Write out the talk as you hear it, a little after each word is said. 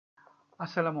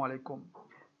আসসালামু আলাইকুম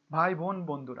ভাই বোন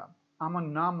বন্ধুরা, আমার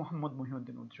নাম মোহাম্মদ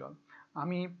মহিউদ্দিন উজ্জ্বল।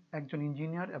 আমি একজন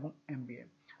ইঞ্জিনিয়ার এবং এমবিএ,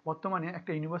 বর্তমানে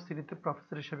একটা ইউনিভার্সিটিতে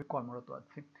প্রফেসর হিসেবে কর্মরত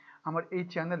আছি। আমার এই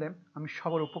চ্যানেলে আমি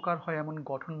সবার উপকার হয় এমন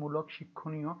গঠনমূলক,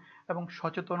 শিক্ষণীয় এবং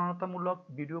সচেতনতামূলক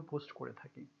ভিডিও পোস্ট করে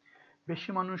থাকি। বেশি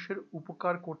মানুষের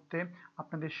উপকার করতে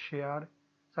আপনাদের শেয়ার,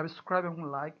 সাবস্ক্রাইব এবং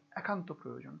লাইক একান্ত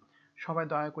প্রয়োজন। সবাই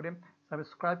দয়া করে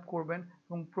সাবস্ক্রাইব করবেন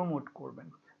এবং প্রমোট করবেন।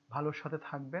 ভালোর সাথে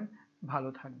থাকবেন,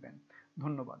 ভালো থাকবেন।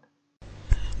 ধন্যবাদ।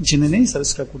 জেনে নেই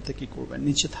সাবস্ক্রাইব করতে কি করবেন।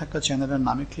 নিচে থাকা চ্যানেলের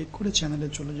নামে ক্লিক করে চ্যানেলে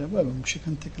চলে যাব এবং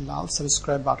সেখান থেকে লাল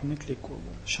সাবস্ক্রাইব বাটনে ক্লিক করব,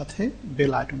 সাথে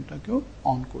বেল আইকনটাকেও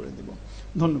অন করে দেব।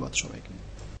 ধন্যবাদ সবাইকে।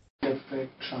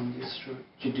 এফেক্ট ট্রানজিস্টর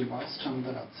যে ডিভাইসটা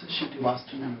আমাদের আছে সেই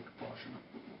ডিভাইসটা নিয়ে আমরা পড়াশোনা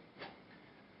করব।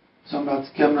 সো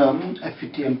আজকে আমরা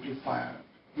এফইটি অ্যাম্পলিফায়ার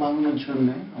বানানোর জন্য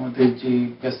আমাদের যে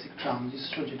বেসিক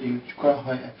ট্রানজিস্টর যেটা ইউজ করা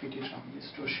হয় এফইটি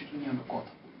ট্রানজিস্টর সেটা নিয়ে আমরা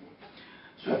কথা বলবো।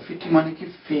 সো এফইটি মানে কি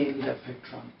ফিল্ড এফেক্ট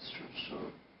ট্রানজিস্টর। সো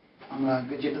আমরা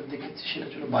আগে যেটা দেখেছি সেটা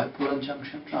ছিল বাইপোলার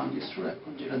জাংশন ট্রানজিস্টর,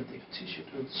 এখন যেটা দেখছি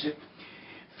সেটা হচ্ছে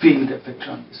field effect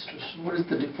transistors. So what is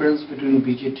the difference between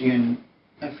BJT and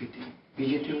FET?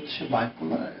 BJT হচ্ছে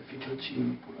bipolar আর FET হচ্ছে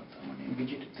unipolar। তার মানে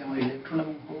BJT তে আমরা ইলেকট্রন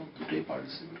এবং হোল দুটোই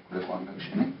পার্টিসিপেট করে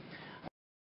কন্ডাকশনে,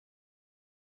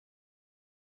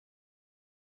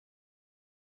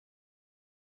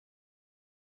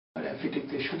 আর FET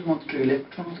তে শুধুমাত্র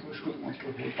ইলেকট্রন অথবা শুধুমাত্র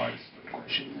হোল পার্টিসিপেট করে,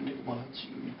 সেজন্য এটাকে বলা হচ্ছে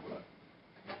ইউনিপোলার।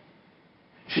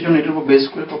 সেজন্য এটার উপর বেস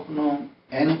করে কখনো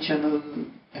N চ্যানেল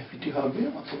FET হবে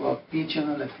অথবা P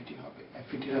চ্যানেল FET হবে।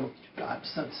 FET এর আবার কিছু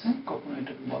টাইপস আছে, কখনো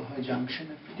এটাকে বলা হয় জাংশন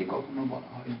FET, কখনো বলা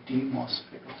হয়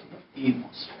DMOSFET অথবা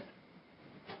EMOSFET।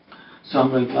 সো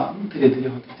আমরা এগুলো ধীরে ধীরে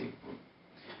হতে দেখব।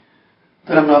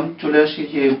 তাহলে আমরা চলে আসি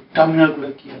যে টার্মিনালগুলো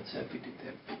কি আছে FET তে।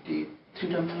 FET থ্রি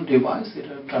টার্মিনাল ডিভাইস,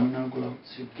 এটার টার্মিনালগুলো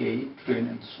হচ্ছে gate, drain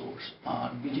and source. R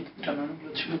BJT তে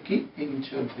টার্মিনালগুলো ছিল কি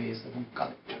এমিটার, বেস এবং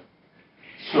কালেক্টর।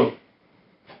 সো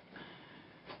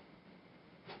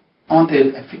আমাদের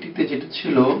FET তে যেটা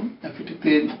ছিল, FET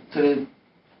তে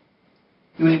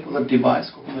ইউনিপোলার ডিভাইস,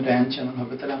 কখনো এটা N চ্যানেল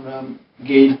হবে। তাহলে আমরা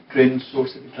গেট, ড্রেন,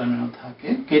 সোর্স এর টার্মিনাল থাকে।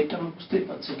 গেটটা আমরা বুঝতেই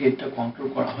পারছি, গেটটা কন্ট্রোল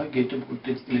করা হয়। গেটে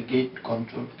ভোল্টেজ দিলে গেট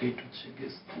কন্ট্রোল, গেট হচ্ছে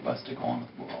ডিভাইসটাকে অন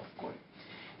অথবা অফ করে।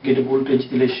 গেটে ভোল্টেজ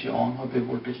দিলে সে অন হবে,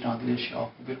 ভোল্টেজ না দিলে সে অফ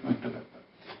হবে, এরকম একটা ব্যাপার।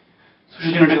 সো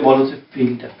সেজন্য এটাকে বলা হচ্ছে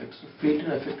ফিল্ড এফেক্ট। সো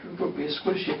ফিল্ডের এফেক্টের উপর বেস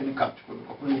করে সেখানে কাজ করবে,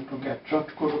 কখনো ইলেকট্রনকে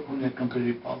অ্যাট্রাক্ট করবে, কখনো ইলেকট্রনকে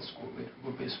রিপালস করবে। এর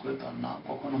উপর বেস করে তার নাম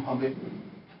কখনো হবে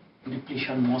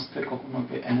ডিপ্লিশন মসফেট, কখনো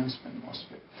হবে এনহ্যান্সমেন্ট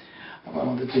মসফেট। আবার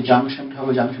আমাদের যে জাংশনটা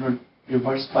হবে, জাংশনের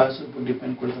রিভার্স বায়াসের উপর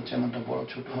ডিপেন্ড করে তার চ্যানেলটা বড়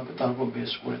ছোট হবে, তার উপর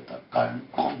বেস করে তার কারেন্ট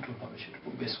কন্ট্রোল হবে, সেটার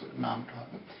উপর বেস করে নামটা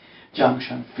হবে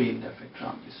junction field effect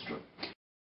transistor.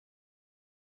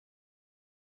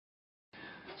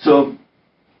 So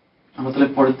আমরা তাহলে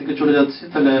পরের দিকে চলে যাচ্ছি।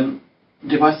 তাহলে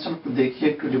ডিভাইসটা আমরা দেখি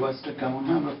একটু, ডিভাইসটা কেমন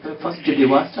হয়। আমরা ফার্স্ট যে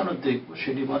ডিভাইসটা আমরা দেখবো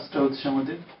সেই ডিভাইসটা হচ্ছে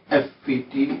আমাদের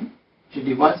FET। যে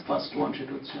ডিভাইস ফার্স্ট ওয়ান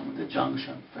সেটা হচ্ছে আমাদের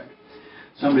জাংশন ফ্যাট।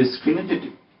 সো আমরা স্ক্রিনে যে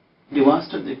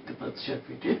ডিভাইসটা দেখতে পাচ্ছি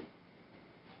FET,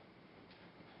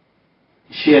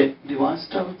 সেই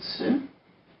ডিভাইসটা হচ্ছে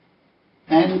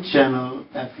N চ্যানেল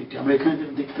FET। আমরা এখানে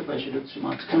যেটা দেখতে পাই সেটা হচ্ছে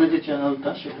মাঝখানে যে চ্যানেলটা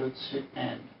সেটা হচ্ছে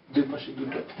N, দুই পাশে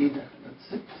দুটো E দেখা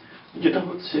যাচ্ছে, যেটা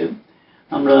হচ্ছে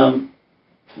আমরা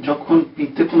যখন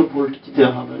পিতে কোনো ভোল্টেজ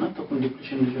দেওয়া হবে না তখন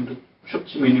ডিপ্লিশন রিজনটা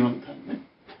সবচেয়ে মিনিমাম থাকবে,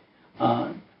 আর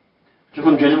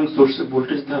যখন ড্রেন এবং সোর্সে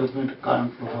ভোল্টেজ দেওয়া হবে তখন একটা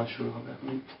কারেন্ট ফ্লো হওয়া শুরু হবে। এখন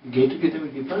গেটে যদি আমি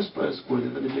রিভার্স বায়াস করে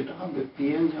দিই তাহলে যেটা হবে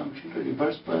PN জাংশনটা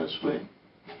রিভার্স বায়াস হয়ে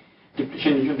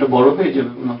ডিপ্লিশন রিজনটা বড় হয়ে যাবে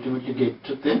এবং আলটিমেটলি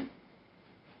গেটটাতে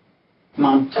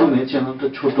মাধ্যমে চ্যানেলটা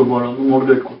ছোট বড়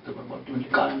মডুলেট করতে পারবো, আলটিমেটলি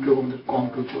কারেন্টের উপর আমাদের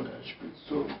কন্ট্রোল চলে আসবে।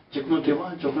 সো যে কোনো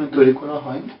ডিভাইস যখন তৈরি করা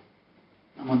হয়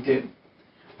আমাদের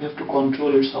we have to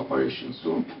control its operation. So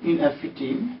in FET,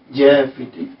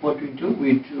 JFET, what we do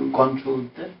control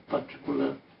that particular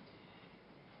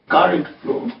current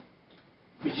flow,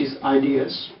 which is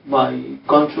IDS, by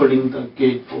controlling the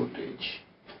gate voltage,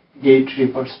 gate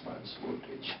reverse bias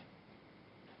voltage.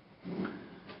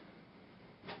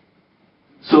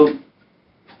 So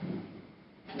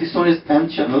this one is N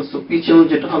channel. So P channel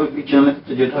যেটা হবে, P channel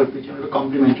যেটা হবে, P channel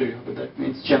complementary হবে, that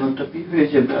means চ্যানেলটা P হয়ে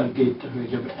যাবে আর গেটটা হয়ে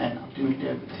যাবে N, ultimately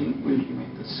everything will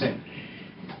remain the same.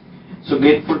 So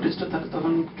gate ভোল্টেজটা থাকে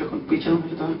তখন যখন P channel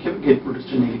হয়ে তখন কি হবে, গেট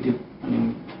ভোল্টেজটা নেগেটিভ, মানে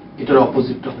এটার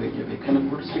অপোজিটটা হয়ে যাবে। এখানে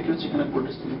ভোল্টেজটা কি হচ্ছে, এখানে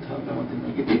ভোল্টেজটা দিতে হবে আমাদের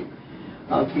নেগেটিভ,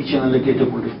 আর P channel গেটে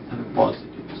ভোল্টেজ দিতে হবে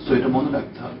পজিটিভ। সো এটা মনে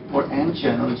রাখতে হবে, for N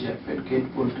channel JFET gate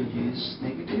voltage is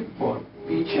negative, for P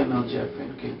channel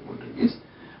JFET gate voltage is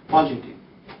positive.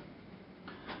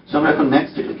 So আমরা এখন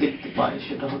নেক্সট যেটা দেখতে পাই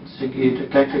সেটা হচ্ছে কি এটা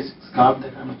ক্যারেক্টারিস্টিক্স কার্ভ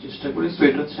দেখানোর চেষ্টা করি। সো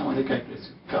এটা হচ্ছে আমাদের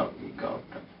ক্যারেক্টারিস্টিক্স কার্ভ, এই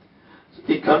কার্ভটা। সো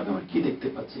এই কার্ভে আমরা কি দেখতে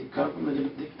পাচ্ছি, এই কার্ভ আমরা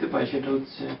যেটা দেখতে পাই সেটা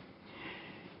হচ্ছে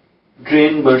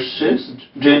drain versus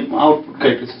drain output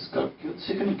characteristics curve কি হচ্ছে,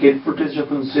 এখানে গেট ভোল্টেজ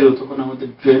যখন 0 তখন আমাদের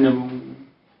ড্রেন এবং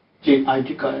যে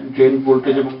আইডি কারেন্ট, ড্রেন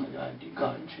ভোল্টেজ এবং আইডি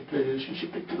কারেন্ট, সেটার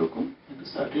রিলেশনশিপটা কিরকম, একটা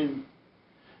সার্টেন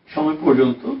সময়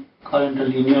পর্যন্ত কারেন্টটা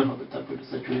লিনিয়ার হবে, তারপর এটা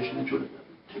স্যাচুরেশনে চলে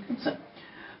যাবে, ঠিক আছে।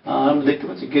 আর আমরা দেখতে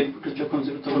পাচ্ছি গেট ভোল্টেজ যখন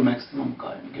 0 তখন ম্যাক্সিমাম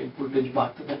কারেন্ট, গেট ভোল্টেজ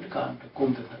বাড়তে থাকলে কারেন্টটা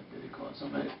কমতে থাকবে, বিকজ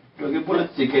আমরা একটু আগে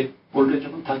বলেছি গেট ভোল্টেজ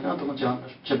যখন থাকে না তখন চ্যানেলটা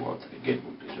সবচেয়ে বড় থাকে, গেট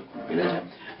ভোল্টেজ যখন বেড়ে যায়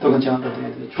তখন চ্যানেলটা ধীরে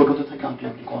ধীরে ছোট হতে থাকে,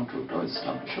 আলটিমেটলি কন্ট্রোলটাও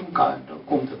এস্টাবলিশ এবং কারেন্টটাও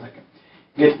কমতে থাকে।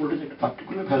 গেট ভোল্টেজ একটা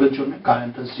পার্টিকুলার ভ্যালুর জন্য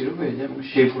কারেন্টটা 0 হয়ে যায় এবং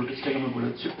সেই ভোল্টেজটাকে আমরা বলে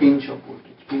হচ্ছে pinch of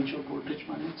voltage. Pinch of voltage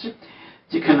মানে হচ্ছে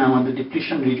যেখানে আমাদের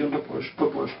ডিপ্লিশন রিজনটা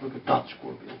পরস্পরকে টাচ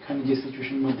করবে, এখানে যে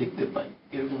সিচুয়েশন আমরা দেখতে পাই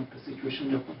এরকম একটা সিচুয়েশন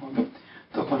যখন হবে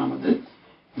তখন আমাদের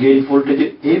গেট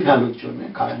ভোল্টেজের এই ভ্যালুর জন্য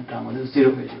কারেন্টটা আমাদের 0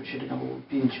 হয়ে যাবে, সেটাকে আমরা বলবো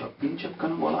পিঞ্চ অফ। পিঞ্চ অফ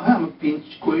কেন বলা হয়, আমরা পিঞ্চ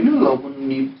করি না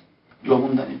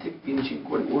লবণদানি থেকে পিঞ্চিং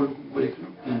করে ওরকম করে এখানে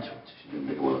পিঞ্চ হচ্ছে, সেজন্য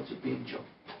এটাকে বলা হচ্ছে পিঞ্চ অফ।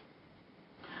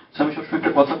 আমি সবসময়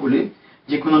একটা কথা বলি,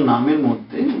 যে কোনো নামের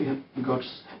মধ্যে we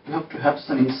have to have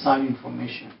some inside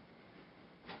information.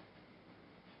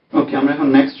 ওকে, আমরা এখন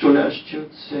নেক্সট চলে আসছি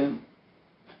হচ্ছে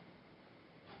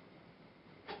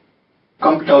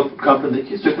কমপ্লিট আউটপুট কার্ভটা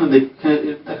দেখি। সো এখানে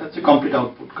দেখা যাচ্ছে কমপ্লিট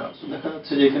আউটপুট কার্ভ। সো দেখা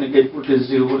যাচ্ছে যে এখানে গেট ভোল্টেজ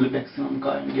 0 হলে ম্যাক্সিমাম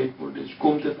কারেন্ট, গেট ভোল্টেজ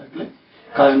কমতে থাকলে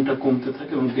কারেন্টটা কমতে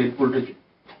থাকে এবং গেট ভোল্টেজ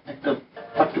একটা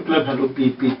পার্টিকুলার ভ্যালু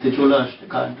পিপি তে চলে আসলে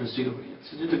কারেন্টটা 0 হয়ে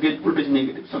যাচ্ছে। যেহেতু গেট ভোল্টেজ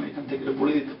নেগেটিভ, সো আমি এখান থেকে এটা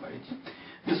বলে দিতে পারি যে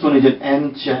this one is an n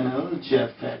channel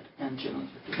JFET, n channel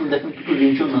JFET। এখন দেখেন দুটো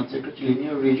রিজন আছে, একটা হচ্ছে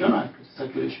লিনিয়ার রিজন আর একটা হচ্ছে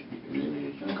স্যাচুরেশন রিজন। লিনিয়ার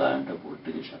রিজন কারেন্টটা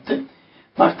ভোল্টেজের সাথে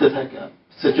বাড়তে থাকে আর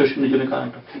স্যাচুরেশন রিজনে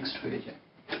কারেন্টটা ফিক্সড হয়ে যায়।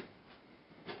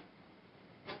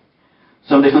 সো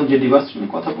আমরা এখন যে ডিভাইস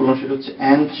নিয়ে কথা বললাম সেটা হচ্ছে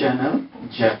n channel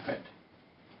JFET।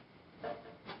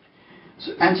 So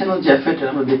n channel JFET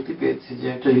এর আমরা দেখতে পেয়েছি যে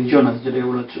একটা রিজন আছে যেটা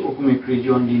বলা হচ্ছে ওহমিক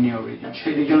রিজন, লিনিয়ার রিজন।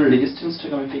 সেই রিজনের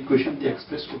রেজিস্ট্যান্সটাকে আমি একটা ইকুয়েশন দিয়ে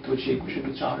এক্সপ্রেস করতে হচ্ছে। এই ইকুয়েশনটা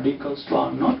হচ্ছে RD equals to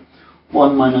R naught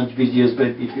 1 minus VGS by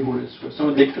BP whole square। So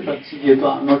আমরা দেখতে পাচ্ছি যেহেতু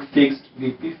R naught fixed,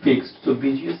 BP fixed, so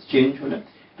VGS change হলে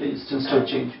রেজিস্ট্যান্সটাও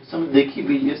চেঞ্জ হয়। সো আমরা দেখি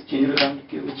VGS চেঞ্জ হলে কারেন্ট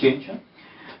কিভাবে চেঞ্জ হয়।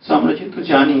 সো আমরা যেহেতু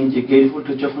জানি যে গেট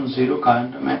ভোল্টেজ যখন 0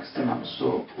 কারেন্টটা ম্যাক্সিমাম, সো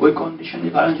ওই কন্ডিশনে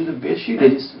কারেন্ট যদি বেশি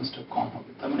রেজিস্ট্যান্সটা কম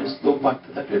হবে, তার মানে স্লোপ বাড়তে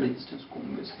থাকলে রেজিস্ট্যান্স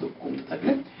কমবে, স্লোপ কমতে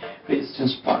থাকলে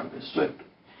রেজিস্ট্যান্স বাড়বে। সো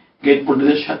গেট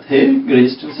ভোল্টেজের সাথে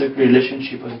রেজিস্ট্যান্সের একটা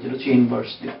রিলেশনশিপ আছে যেটা হচ্ছে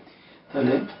ইনভার্সলি,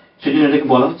 তাহলে সেজন্য এটাকে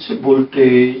বলা হচ্ছে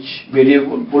ভোল্টেজ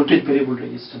ভেরিয়েবল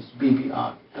রেজিস্ট্যান্স,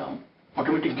 বিভিআর। এটা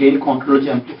অটোমেটিক গেইন কন্ট্রোলের যে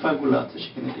অ্যাম্পলিফায়ার গুলো আছে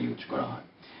সেখানে এটা ইউজ করা হয়।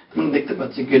 তুমি দেখতে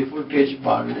পাচ্ছি গেট ভোল্টেজ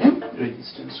বাড়লে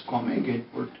রেজিস্ট্যান্স কমে, গেট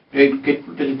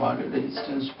ভোল্টেজ বাড়লে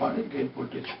রেজিস্ট্যান্স বাড়ে, গেট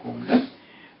ভোল্টেজ কমলে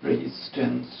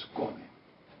রেজিস্ট্যান্স কমে।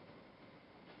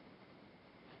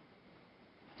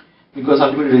 Because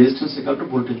ultimately resistance equal to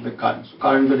voltage by current. So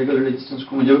current বেড়ে গেলে রেজিস্ট্যান্স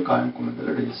কমে যাবে, কারেন্ট কমে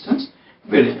গেলে রেজিস্ট্যান্স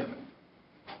বেড়ে যাবে।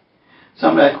 সো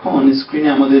আমরা এখন স্ক্রিনে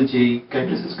আমাদের যে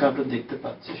ক্যারেক্টারিস্টিক্স কার্ভটা দেখতে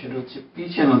পাচ্ছি সেটা হচ্ছে পি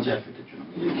চ্যানেল JFET এর জন্য।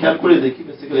 যদি খেয়াল করে দেখি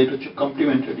বেসিক্যালি এটা হচ্ছে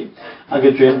কমপ্লিমেন্টারি। আগে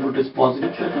ড্রেন ভোল্টেজ পজিটিভ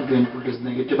ছিল, এখন ড্রেন ভোল্টেজ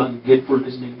নেগেটিভ। আগে গেট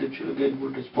ভোল্টেজ নেগেটিভ ছিল, গেট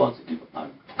ভোল্টেজ পজিটিভ। আর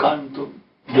কারেন্ট তো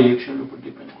ডিরেকশনের উপর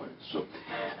ডিপেন্ড করে। সো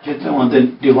যেহেতু আমাদের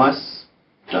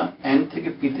ডিভাইসটা এন থেকে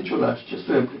পি তে চলে আসছে, so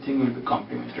everything will be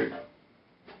complimentary.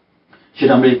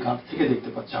 সেটা আমরা এই কার্ভ থেকে দেখতে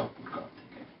পাচ্ছি, আউটপুট কার্ভ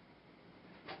থেকে।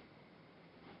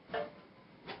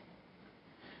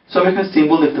 সো আমি এখানে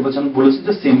সিম্বল দেখতে পাচ্ছি। আমি বলেছি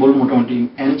যে সিম্বল মোটামুটি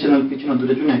এন চ্যানেল পি চ্যানেল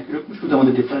দুটোর জন্য একই রকম, শুধু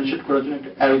আমাদের ডিফারেন্সিয়েট করার জন্য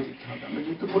একটা অ্যারো দিতে হবে। আমরা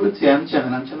যেহেতু বলেছি এন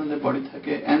চ্যানেলের বডি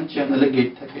থাকে, এন চ্যানেলে গেট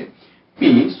থাকে পি,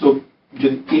 সো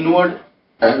যদি ইনওয়ার্ড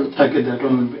অ্যারো থাকে that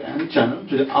will be N channel,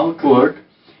 যদি আউটওয়ার্ড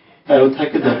অ্যারো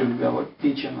থাকে that will be hour P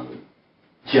channel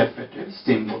JFET এর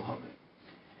সিম্বল হবে।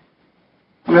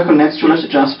 আমরা এখন নেক্সট চলে আসছি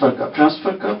ট্রান্সফার কার্ভ।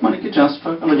 ট্রান্সফার কার্ভ মানে কি?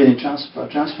 আমরা জানি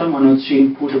ট্রান্সফার মানে হচ্ছে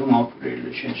ইনপুট এবং আউটপুটের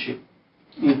রিলেশনশিপ,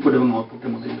 ইনপুট এবং আউটপুটের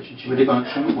মধ্যে রিলেশনশিপ। এটাকে অনেক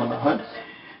সময় বলা হয়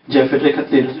JFET এর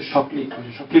ক্ষেত্রে এটা হচ্ছে শর্টলি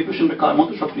ইকুয়েশন। শর্টলি ইকুয়েশনটা কার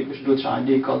মতো? শর্টলি ইকুয়েশনটা হচ্ছে ID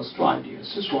equals to IDS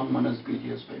 1 minus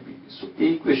VGS by BP। So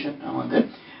এই ইকুয়েশনটা আমাদের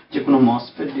যে কোনো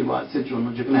MOSFET ডিভাইসের জন্য,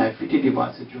 যে কোনো FET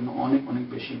ডিভাইসের জন্য অনেক অনেক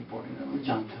বেশি ইম্পর্টেন্ট, আমাদের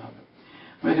জানতে হবে।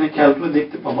 আমরা এখানে খেয়াল করে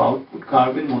দেখতে পাবো আউটপুট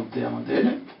কার্ভের মধ্যে আমাদের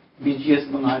VGS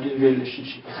এবং ID এর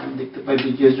রিলেশনশিপ আছে। আমরা দেখতে পাই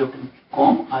VGS যখন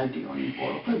কম ID অনেক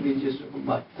বড় হয়, VGS যখন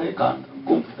বাড়তে থাকে কারেন্ট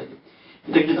কমতে থাকে।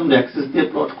 এটাকে যদি আমরা অ্যাক্সিস দিয়ে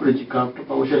প্লট করে যে কার্ভটা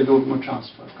পাবো সেটাকে বলবো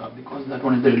transfer curve, because that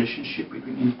one is the relationship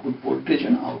between input voltage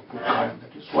and output current.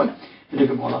 That is Y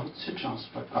এটাকে বলা হচ্ছে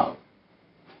ট্রান্সফার কার্ভ।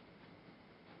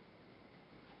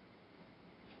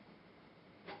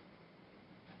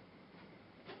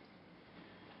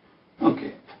 ওকে,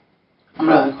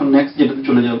 আমরা এখন নেক্সট যেটাতে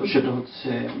চলে যাব সেটা হচ্ছে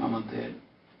আমাদের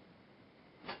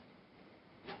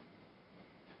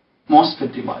MOSFET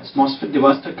ডিভাইস। MOSFET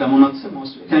ডিভাইসটা কেমন আছে?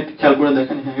 এখানে একটু খেয়াল করে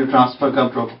দেখেন, এখানে ট্রান্সফার কার্ভ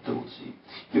ড্র করতে বলছি।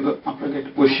 আপনাকে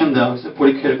একটা কোয়েশ্চেন দেওয়া হয়েছে,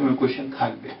 পরীক্ষায় এরকম কোয়েশ্চেন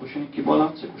থাকবে। কোয়েশ্চেনে কি বলা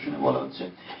হচ্ছে? কোয়েশ্চেনে বলা হচ্ছে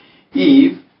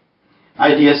if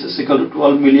IDS is equal to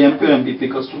 12 milliampere and BP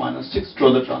equals to -6, draw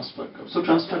the transfer curve. So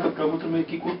transfer curve draw করতে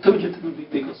কি করতে হবে? যেহেতু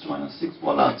BP equals to -6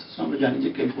 বলা আছে, so আমরা জানি যে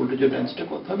গেট ভোল্টেজের রেঞ্জটা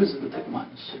কত হবে? 0 থেকে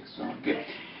 -6। So আমাকে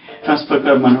ট্রান্সফার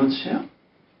কার্ভ মানে হচ্ছে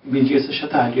VGS এর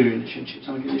সাথে ID রিলেশনশিপ।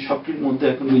 আমি যদি সবটির মধ্যে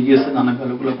এখন VGS এর নানা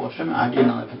ভ্যালুগুলো বসাই, আমি ID এর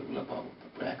নানা ভ্যালুগুলো পাবো।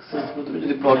 তারপরে অ্যাক্সেস ভিতরে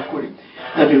যদি প্লট করি,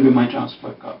 that will be my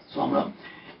transfer curve. So আমরা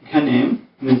এখানে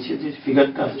নিচে যে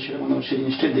ফিগারটা আছে সেটা মানে সেই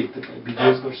জিনিসটাই দেখতে পাই,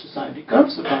 VGS versus ID curve.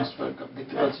 So transfer curve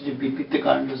দেখতে পাচ্ছি যে BP তে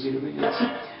কারেন্টটা 0 হয়ে যাচ্ছে,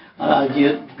 আর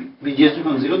VGS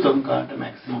যখন 0 তখন কারেন্টটা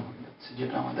ম্যাক্সিমাম হয়ে যাচ্ছে,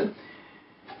 যেটা আমাদের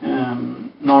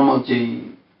নর্মাল যেই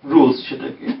রুলস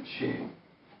সেটাকে সে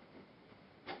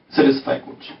স্যাটিসফাই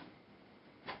করছে।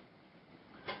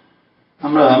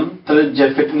 আমরা তাহলে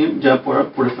JFET নিয়ে যা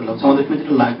পড়ে ফেললাম। আমাদের এখানে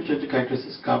যেটা লাগবে সেটা হচ্ছে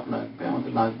ক্যারেক্টারিস্টিক্স কার্ভ লাগবে,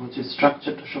 আমাদের লাগবে হচ্ছে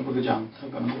স্ট্রাকচারটা সম্পর্কে জানতে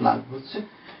হবে, আমাদের লাগবে হচ্ছে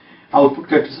আউটপুট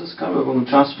ক্যারেক্টারিস্টিক্স কার্ভ এবং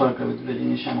ট্রান্সফার কার্ভ, দুটো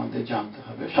জিনিস আমাদের জানতে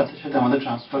হবে। সাথে সাথে আমাদের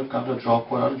ট্রান্সফার কার্ভটা ড্র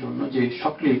করার জন্য যে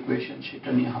শর্টলি ইকুয়েশন সেটা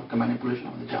নিয়ে হালকা ম্যানিপুলেশন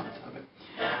আমাদের জানতে হবে।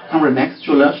 আমরা নেক্সট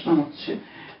চলে আসলাম হচ্ছে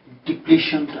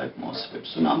ডিপ্লিশন টাইপ মসফেট।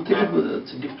 সো নাম থেকে বোঝা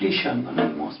যাচ্ছে ডিপ্লিশন মানে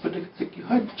মসফেটের ক্ষেত্রে কি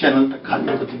হয়, চ্যানেলটা খালি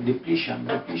হতে থাকে। ডিপ্লিশন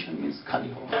মিন্স খালি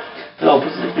হওয়া। তার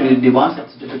অপোজিট একটা ডিভাইস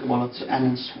আছে যেটাকে বলা হচ্ছে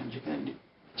এনহ্যান্সমেন্ট, যেখানে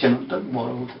চ্যানেলটা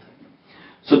বড় হতে থাকে।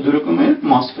 সো দুই রকমের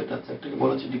মসফেট আছে, একটাকে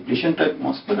বলা হচ্ছে ডিপ্লিশন টাইপ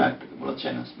মসফেট, আর একটাকে বলা হচ্ছে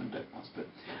এনহ্যান্সমেন্ট টাইপ মসফেট।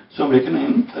 সো আমরা এখানে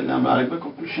তাহলে আমরা আরেকবার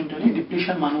কনক্লুশনটা নিই।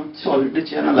 ডিপ্লিশন মানে হচ্ছে অলরেডি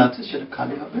চ্যানেল আছে সেটা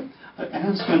খালি হবে, আর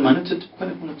এনহ্যান্সমেন্ট মানে হচ্ছে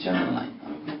ওখানে কোনো চ্যানেল নাই,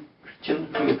 আমি চ্যানেল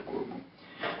ক্রিয়েট করবো।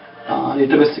 আর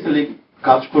এটা বেসিক্যালি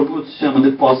কাজ করবো হচ্ছে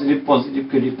আমাদের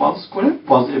পজিটিভকে রিপালস করে,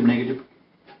 পজিটিভ নেগেটিভ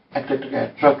একটাকে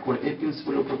অ্যাট্রাক্ট করে, এই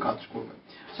প্রিন্সিপালের উপর কাজ করবে।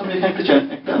 আমরা এখানে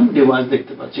একটা ডিভাইস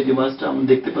দেখতে পাচ্ছি, ডিভাইসটা আমরা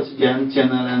দেখতে পাচ্ছি যে এন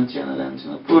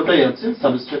চ্যানেল পুরোটাই আছে,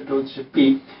 সাবস্ট্রেটটা হচ্ছে পি।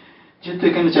 যেহেতু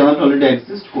এখানে চ্যানেলটা অলরেডি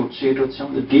এক্সিস্ট করছে, এটা হচ্ছে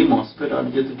আমাদের DMOSFET। আর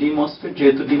যেহেতু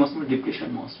DMOSFET ডিপ্লিশন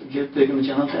মসফেট, যেহেতু এখানে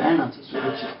চ্যানেলটা এন আছে, সেটা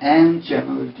হচ্ছে এন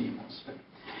চ্যানেল DMOSFET।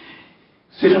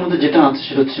 সেটার মধ্যে যেটা আছে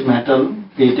সেটা হচ্ছে মেটাল,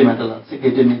 গেটে মেটাল আছে,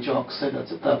 গেটের নিচে অক্সাইড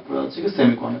আছে, তারপরে আছে কি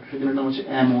সেমিকন্ডাক্টর, সেখানে এটা হচ্ছে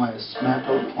MOS,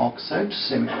 মেটাল অক্সাইড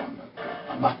সেমিকন্ডাক্টর,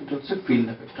 আর বাকিটা হচ্ছে field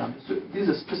effect transistor. So these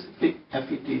specific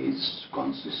FETs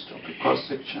consist of a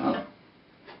cross-sectional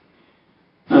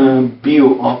view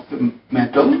of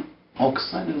metal,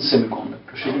 oxide and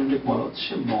semiconductor, সেখানে বলা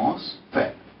হচ্ছে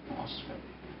MOSFET।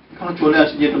 এখানে চলে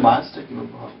আসি যে এটা বায়াসটা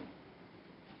কিভাবে হবে।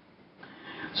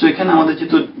 সো এখানে আমাদের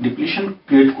যেহেতু ডিপ্লিশন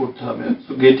ক্রিয়েট করতে হবে,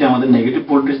 সো গেটে আমাদের নেগেটিভ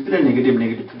ভোল্টেজ দিলে নেগেটিভ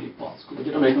রিপালস করবে,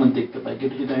 যেটা আমরা এখানে দেখতে পাই।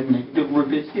 গেটে যদি আমি নেগেটিভ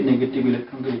ভোল্টেজ দিই, নেগেটিভ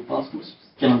ইলেকট্রনকে রিপালস করবে,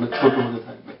 চ্যানেলটা ছোট হতে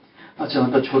থাকবে। আর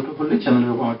চ্যানেলটা ছোট হলে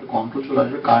চ্যানেলের উপর একটা কন্ট্রোল চলে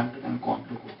আসবে, কারেন্টটাকে আমি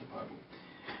কন্ট্রোল করতে পারবো।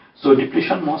 সো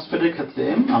ডিপ্লিশন মসফেটের ক্ষেত্রে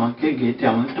আমাকে গেটে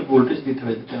এমন একটা ভোল্টেজ দিতে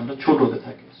হবে যে চ্যানেলটা ছোট হতে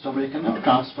থাকে। সো আমরা এখানে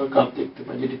ট্রান্সফার কার্ভ দেখতে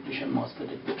পাই যে ডিপ্লিশন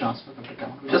মসফেটের ক্ষেত্রে ট্রান্সফার কার্ভটা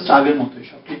কেমন হবে। জাস্ট আগের মতোই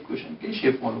সব ইকুয়েশনকে সে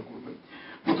ফলো করবে,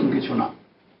 নতুন কিছু না।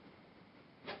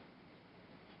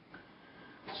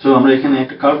 সো আমরা এখানে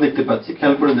একটা কার্ভ দেখতে পাচ্ছি,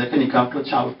 খেয়াল করে দেখেন এই কার্ভটা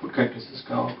হচ্ছে output characteristics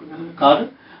curve.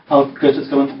 Output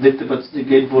characteristics আমরা দেখতে পাচ্ছি যে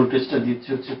গেট ভোল্টেজটা দিচ্ছে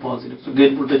হচ্ছে positive. So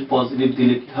get voltage positive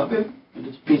দিলে কি হবে, এটা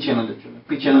হচ্ছে পি চ্যানেলের জন্য।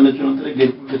 পি চ্যানেলের জন্য তাহলে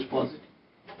গেট ভোল্টেজ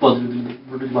পজিটিভ দিলে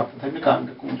ভোল্টেজ বাড়তে থাকবে,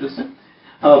 কারেন্টটা কমতেছে।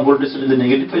 ভোল্টেজটা যদি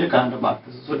নেগেটিভ হয়ে যায়, কারেন্টটা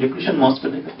বাড়তেছে। সো ডিপ্লিশন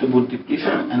মসফেটের ক্ষেত্রে বোথ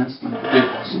ডিপ্লিশন এন্ড এনহ্যান্সমেন্ট দুটোই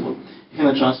পসিবল।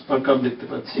 এখানে ট্রান্সফার কার্ভ দেখতে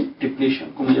পাচ্ছি, ডিপ্লিশন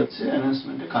কমে যাচ্ছে,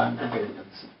 এনহ্যান্সমেন্টে কারেন্টটা বেড়ে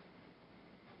যাচ্ছে।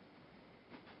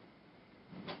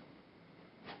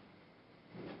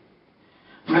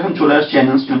 এখন চলে আসছে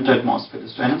enhancement type MOSFET.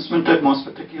 Enhancement type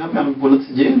মসফেটটা কি হবে, আমি বলেছি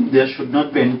যে there should not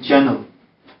be any channel,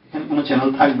 এখানে কোনো চ্যানেল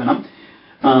থাকবে না।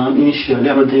 ইনিশিয়ালি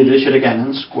আমরা ধীরে সেটাকে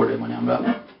এনহ্যান্স করে, মানে আমরা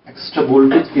এক্সট্রা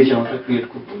ভোল্টেজ দিয়ে চ্যানেলটা ক্রিয়েট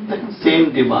করবো। দেখেন সেম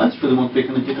ডিভাইস, শুধুমাত্র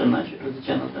এখানে যেটা নাই সেটা হচ্ছে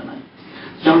চ্যানেলটা নাই।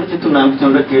 চ্যানেলটা যেহেতু নাম,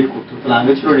 চ্যানেলটা ক্রিয়েট করতে হবে, তাহলে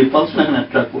আগে ছিল রিপালশন, এখন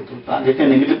অ্যাট্রাক্ট করতে হবে। আগে একটা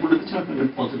নেগেটিভ ভোল্টেজ দিচ্ছিল, এখন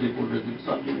পজিটিভ ভোল্টেজ দিচ্ছে।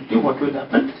 Ultimately what will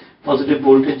happen, positive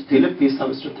voltage দিলে পি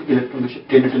সাবস্ট্রেট থেকে ইলেকট্রন এসে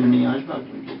টেনে নিয়ে আসবে,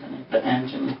 আলটিমেটলি এখানে একটা এন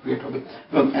চ্যানেল ক্রিয়েট হবে,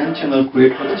 এবং এন চ্যানেল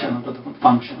ক্রিয়েট হলে চ্যানেলটা তখন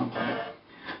ফাংশনাল হবে।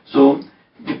 সো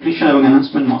ডিপ্লিশন এবং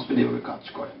এনহ্যান্সমেন্ট মসফেট এইভাবে কাজ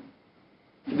করে।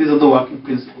 These are the working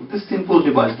principles. This simple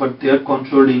device, but they are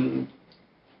controlling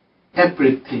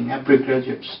everything, every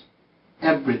gadgets,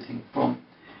 everything from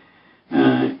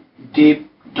deep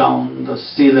down the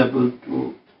sea level to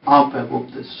up above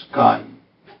the sky,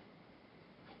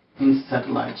 in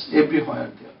satellites, everywhere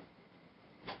there.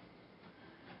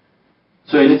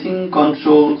 So anything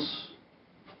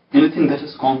that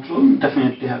is controlled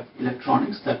definitely have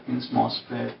electronics. That means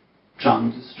MOSFET,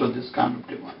 transistor, this kind of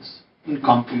device. In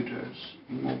computers,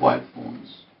 in mobile phones,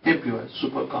 everywhere,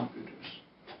 supercomputers.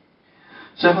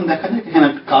 So so এখন দেখা যাক এখানে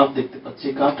একটা curve দেখতে পাচ্ছি।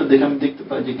 এই কার্ভটা দেখে আমি দেখতে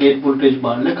পাই যে গেট ভোল্টেজ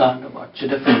বাড়লে কারেন্টটা বাড়ছে।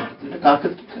 ডেফিনেটলি এটা কার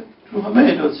ক্ষেত্রে ট্রু হবে?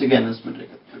 এটা হচ্ছে এনহান্সমেন্টের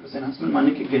ক্ষেত্রে। এনহান্সমেন্ট মানে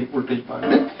কি? গেট ভোল্টেজ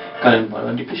বাড়লে কারেন্ট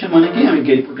বাড়বে। ডিপ্লিশন মানে কি? আমি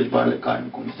গেট ভোল্টেজ বাড়লে কারেন্ট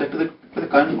কমছে। একটাতে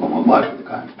কারেন্ট কমাবো আর একটাতে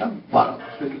কারেন্টটা বাড়াবো।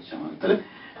 সো এটা হচ্ছে আমাদের তাহলে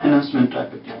এনহান্সমেন্ট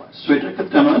টাইপের ডিভাইস। সো এটার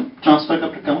ক্ষেত্রে আমরা ট্রান্সফার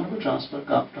কার্ভটা কেমন হবে? ট্রান্সফার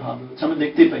কার্ভটা হবে হচ্ছে আমরা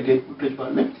দেখতেই পাই গেট ভোল্টেজ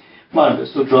বাড়লে বাড়বে।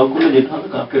 সো ড্র করলে যেটা হবে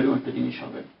কার্ভটা এরকম একটা জিনিস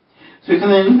হবে। সো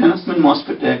এখানে এনহান্সমেন্ট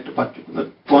মসফেটে একটা পার্টিকুলার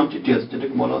কোয়ান্টিটি আছে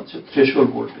যেটাকে বলা হচ্ছে থ্রেশহোল্ড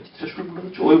ভোল্টেজ। থ্রেশহোল্ড ভোল্টেজ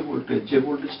হচ্ছে ওই ভোল্টেজ যে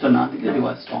ভোল্টেজটা না দিলে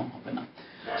ডিভাইসটা অন হবে না।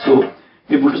 সো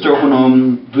এই ভোল্টেজটা কখনো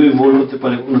 2 ভোল্ট হতে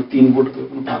পারে, কখনো 3 ভোল্ট হতে পারে,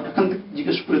 কখনো 5। এখান থেকে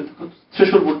জিজ্ঞেস করে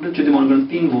থ্রেশহোল্ড ভোল্টেজ যদি মনে করেন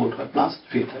 3 ভোল্ট হয়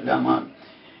 +3, তাহলে আমার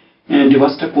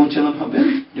ডিভাইসটা কোন চ্যানেল হবে?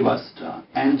 ডিভাইসটা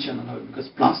এন চ্যানেল হবে। বিকজ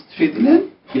 +3 দিলে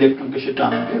ইলেকট্রনকে সে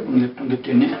টানবে এবং ইলেকট্রনকে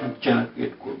টেনে চ্যানেল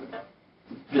ক্রিয়েট করবে।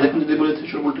 দেখুন যদি বলে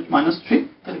থ্রেশহোল্ড ভোল্টেজ -3,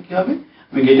 তাহলে কি হবে?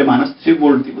 আমি গেটে -3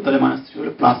 ভোল্ট দিব, তাহলে -3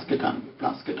 হলে প্লাসকে টানবে,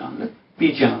 প্লাসকে টানলে পি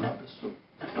চ্যানেল হবে। সো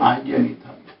একটা আইডিয়া নিতে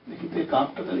হবে। দেখুন এই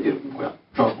কার্ভটা তাহলে এরকম করে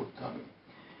ড্র করতে হবে।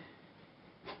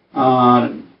 আর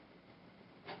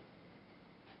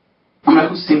আমরা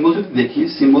এখন সিম্বল যদি দেখি,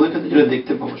 সিম্বলের ক্ষেত্রে যেটা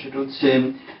দেখতে পাবো সেটা হচ্ছে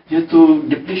যেহেতু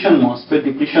ডিপ্লিশন মসফেট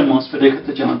এর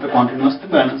ক্ষেত্রে চ্যানেলটা কন্টিনিউয়াস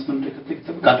থাকবে, এনহান্সমেন্টের ক্ষেত্রে কি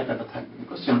থাকবে? কাটা কাটা থাকবে,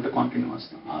 বিকজ চ্যানেলটা কন্টিনিউয়াস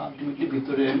না। আর আলটিমেটলি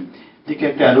ভিতরে দিকে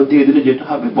একটা অ্যারো দিয়ে দিলে যেটা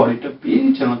হবে বডিটা পি,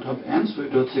 চ্যানেলটা হবে এন। সো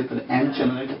এটা হচ্ছে তাহলে এন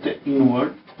চ্যানেলের ক্ষেত্রে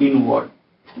ইনওয়ার্ড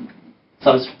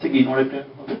সাবস্ট্রেট থেকে ইনওয়ার্ড একটা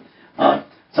অ্যারো হবে। আর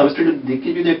সাবস্ট্রেটের দিকে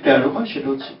যদি একটা অ্যারো হয় সেটা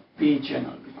হচ্ছে পি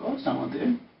চ্যানেল, বিকজ আমাদের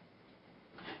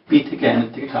পি থেকে এন এর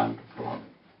থেকে কারেন্ট ফ্লো হবে।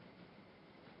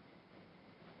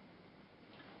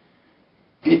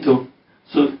 এই তো।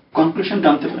 সো কনক্লুশন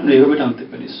টানতে পারি, আমরা এইভাবে টানতে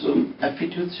পারি। সো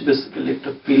FET হচ্ছে বেসিক্যালি একটা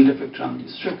ফিল্ড এফেক্ট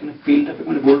ট্রানজিস্টর। এখানে ফিল্ড এফেক্ট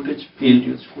মানে ভোল্টেজ ফিল্ড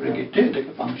ইউজ করে গেটে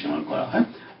এটাকে ফাংশনাল করা হয়।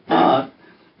 আর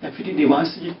FET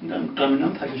ডিভাইসে যে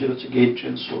টার্মিনাল থাকে সেটা হচ্ছে গেট,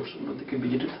 ড্রেন, সোর্স। অন্যদিকে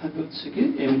বিজেটি থাকে হচ্ছে কি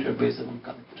এমিটার, বেস এবং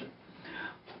কালেক্টর।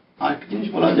 আরেকটা জিনিস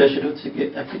বলা যায় সেটা হচ্ছে কি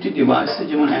FET ডিভাইসে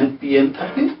যেমন NPN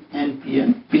থাকে,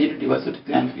 বিজেটি ডিভাইসে ঠিক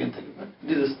NPN থাকে, বাট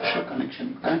দিস ইজ স্পেশাল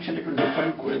কানেকশনটা একটু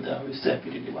ডিফারেন্ট করে দেওয়া হয়েছে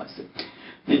FET ডিভাইসে।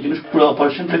 এই জিনিস পুরো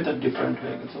অপারেশনটাই তার ডিফারেন্ট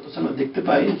হয়ে গেছে। অথচ আমরা দেখতে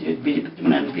পাই যে বিজেপি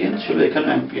যেমন এনপিএন ছিল এখানে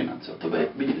এনপিএন আছে, অথবা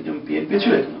বিজেপি যেমন পিএনপি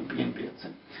ছিল এখানে পিএনপি আছে,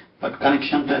 বাট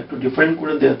কানেকশনটা একটু ডিফারেন্ট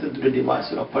করে দেওয়াতে দুটো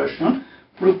ডিভাইসের অপারেশন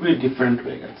পুরোপুরি ডিফারেন্ট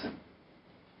হয়ে গেছে।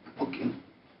 ওকে,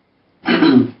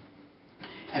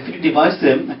 FET ডিভাইসে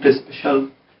একটা স্পেশাল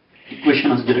ইকুয়েশন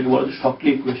আছে যেটাকে বলা হয় শর্টলি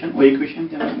ইকুয়েশন। ওই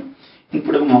ইকুয়েশনকে আমরা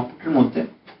ইনপুট এবং আউটপুটের মধ্যে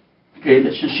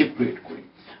রিলেশনশিপ ক্রিয়েট করি।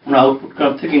 আমরা আউটপুট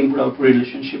কার্ভ থেকে ইনপুট আউটপুট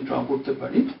রিলেশনশিপ ড্র করতে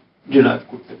পারি, ডিরাইভ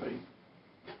করতে পারি।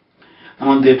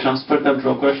 আমাদের ট্রান্সফার কার্ভ ড্র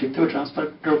করা শিখতে হবে। ট্রান্সফার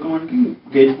ড্র করা মানে কি?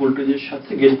 গেট ভোল্টেজের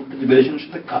সাথে গেট ভোল্টেজ ভেরিয়েশনের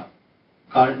সাথে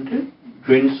কারেন্টের,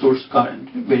 ড্রেন সোর্স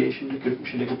কারেন্টের ভেরিয়েশনটা কিরকম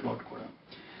সেটাকে প্লট করা।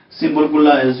 সিম্বলগুলো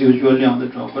অ্যাজ ইউজুয়ালি আমাদের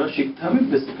ড্র করা শিখতে হবে।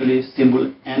 বেসিক্যালি সিম্বল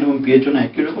এন এবং পি এর জন্য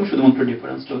একই রকম, শুধুমাত্র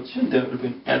ডিফারেন্সটা হচ্ছে there will be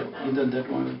an arrow, either that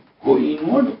one will go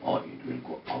inward or it will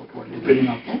go outward depending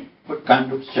upon what kind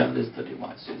of channel is the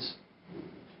device is.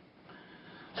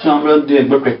 So আমরা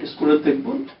একবার প্র্যাকটিস করে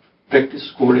দেখবো, প্র্যাকটিস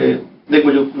করে দেখবো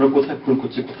যে আমরা কোথায় ভুল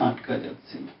করছি, কোথায় আটকা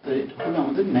যাচ্ছি। তো এটা হলো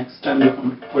আমাদের নেক্সট টাইম যখন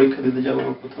পরীক্ষা দিতে যাবো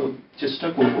বা কোথাও চেষ্টা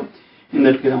করবো, ইন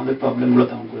দ্যাট কেস আমাদের প্রবলেমগুলো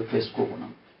তেমন করে ফেস করবো না।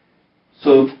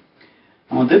 সো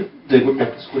আমাদের দেখবো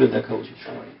প্র্যাকটিস করে দেখা উচিত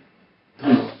সবাই।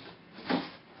 ধন্যবাদ।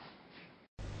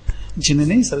 জেনে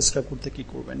নেই সাবস্ক্রাইব করতে কি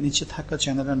করবেন। নিচে থাকা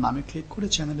চ্যানেলের নামে ক্লিক করে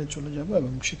চ্যানেলে চলে যাব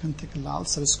এবং সেখান থেকে লাল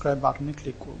সাবস্ক্রাইব বাটনে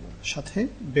ক্লিক করব, সাথে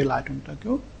বেল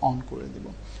আইকনটাকেও অন করে দেব।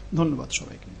 ধন্যবাদ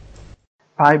সবাইকে।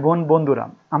 ভাই বোন বন্ধুরা,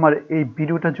 আমার এই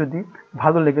ভিডিওটা যদি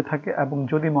ভালো লেগে থাকে এবং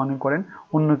যদি মনে করেন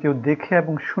অন্য কেউ দেখে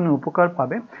এবং শুনে উপকার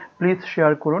পাবে, প্লিজ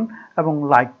শেয়ার করুন এবং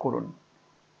লাইক করুন।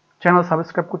 চ্যানেল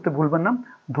সাবস্ক্রাইব করতে ভুলবেন না।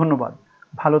 ধন্যবাদ,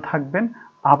 ভালো থাকবেন,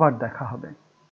 আবার দেখা হবে।